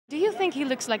Do you think he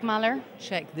looks like Mahler?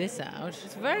 Check this out.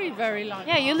 It's very, very like.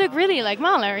 Yeah, you look really like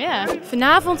Mahler, yeah.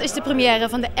 Vanavond is de première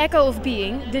van The Echo of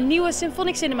Being, de nieuwe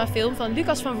Symphonic Cinema film van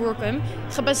Lucas van Woerkum,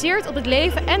 gebaseerd op het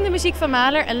leven en de muziek van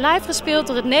Mahler en live gespeeld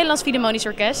door het Nederlands Philharmonisch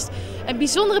Orkest. Een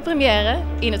bijzondere première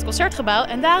in het Concertgebouw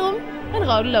en daarom een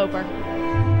rode loper.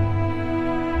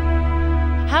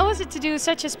 How was it to do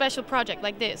such a special project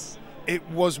like this? It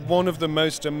was one of the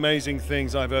most amazing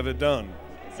things I've ever done.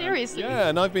 Seriously? Yeah,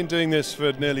 and I've been doing this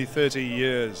for nearly 30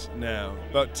 years now.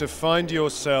 But to find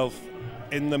yourself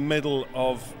in the middle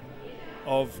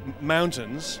of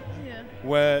mountains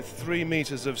where 3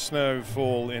 meters of snow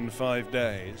fall in 5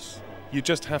 days, you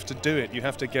just have to do it. You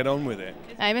have to get on with it.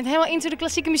 Nou, je bent helemaal into de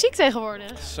klassieke muziek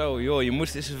tegenwoordig. Zo joh, je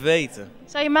moest het eens weten.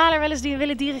 Zou je Mahler wel eens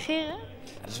willen dirigeren?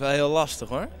 Dat is wel heel lastig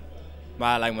hoor.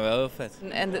 Maar het lijkt me wel heel vet.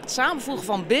 En het samenvoegen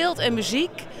van beeld en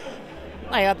muziek,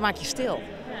 nou ja, het maakt je stil.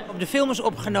 De film is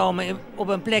opgenomen op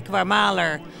een plek waar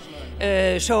Mahler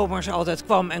zomers altijd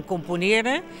kwam en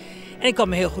componeerde. En ik kan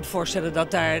me heel goed voorstellen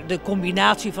dat daar de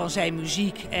combinatie van zijn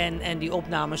muziek en die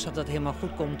opnames, dat helemaal goed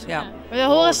komt. Ja. We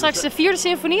horen straks de 4e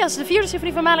symfonie. Als de 4e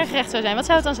symfonie van Mahler gerecht zou zijn, wat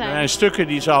zou het dan zijn? Er zijn stukken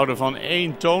die zouden van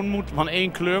één toon van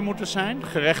één kleur moeten zijn.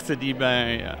 Gerechten die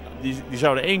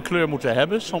zouden één kleur moeten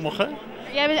hebben, sommige.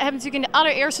 Jij hebt natuurlijk in de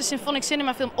allereerste Symphonic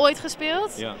Cinema film ooit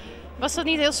gespeeld. Ja. Was dat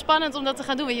niet heel spannend om dat te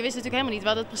gaan doen? Want je wist natuurlijk helemaal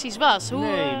niet wat het precies was.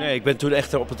 Nee, ik ben toen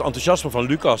echt op het enthousiasme van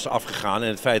Lucas afgegaan en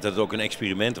het feit dat het ook een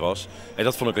experiment was. En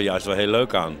dat vond ik er juist wel heel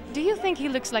leuk aan. Do you think he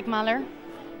looks like Mahler?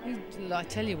 I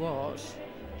tell you what,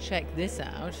 check this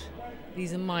out.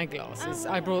 These are my glasses.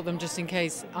 I brought them just in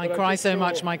case I cry so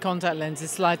much my contact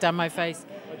lenses slide down my face.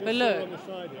 But look,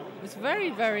 it's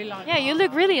very, very like. Yeah, you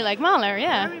look really like Mahler,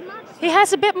 yeah. He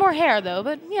has a bit more hair though,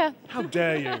 but yeah. How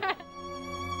dare you?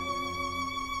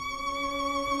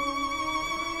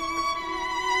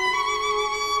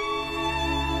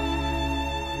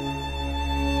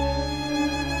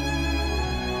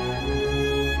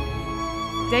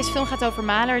 Deze film gaat over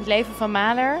Mahler, het leven van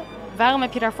Mahler. Waarom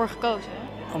heb je daarvoor gekozen?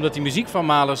 Omdat die muziek van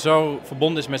Mahler zo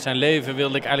verbonden is met zijn leven,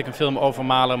 wilde ik eigenlijk een film over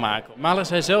Mahler maken. Mahler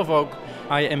zei zelf ook,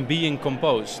 I am being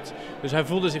composed. Dus hij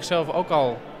voelde zichzelf ook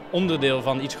al onderdeel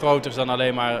van iets groters dan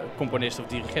alleen maar componist of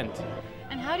dirigent.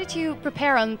 And how did you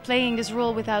prepare on playing this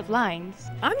role without lines?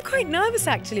 I'm quite nervous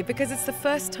actually because it's the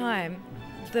first time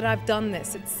that I've done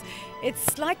this.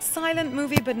 It's like a silent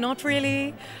movie, but not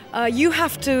really. You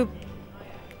have to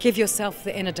give yourself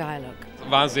the inner dialogue.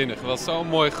 Waanzinnig. Het was zo'n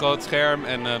mooi groot scherm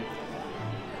en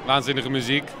waanzinnige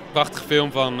muziek. Prachtige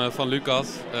film van Lucas.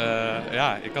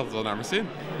 Ja, ik had het wel naar mijn zin.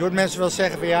 Je hoort mensen wel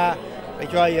zeggen van ja, weet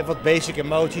je wel, je hebt wat basic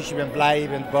emoties. Je bent blij, je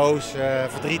bent boos,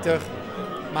 verdrietig.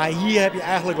 Maar hier heb je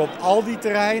eigenlijk op al die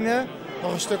terreinen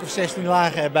nog een stuk of 16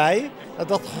 lagen erbij.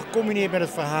 Dat gecombineerd met het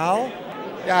verhaal,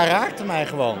 ja, raakte mij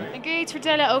gewoon. En kun je iets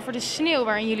vertellen over de sneeuw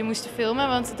waarin jullie moesten filmen?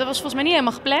 Want dat was volgens mij niet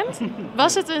helemaal gepland.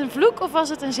 Was het een vloek of was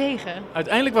het een zegen?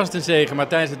 Uiteindelijk was het een zegen, maar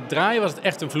tijdens het draaien was het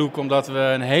echt een vloek, omdat we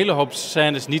een hele hoop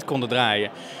scènes niet konden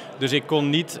draaien. Dus ik kon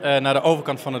niet naar de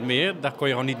overkant van het meer, daar kon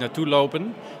je gewoon niet naartoe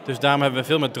lopen. Dus daarom hebben we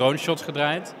veel met drone shots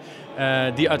gedraaid,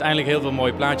 die uiteindelijk heel veel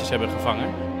mooie plaatjes hebben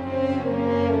gevangen.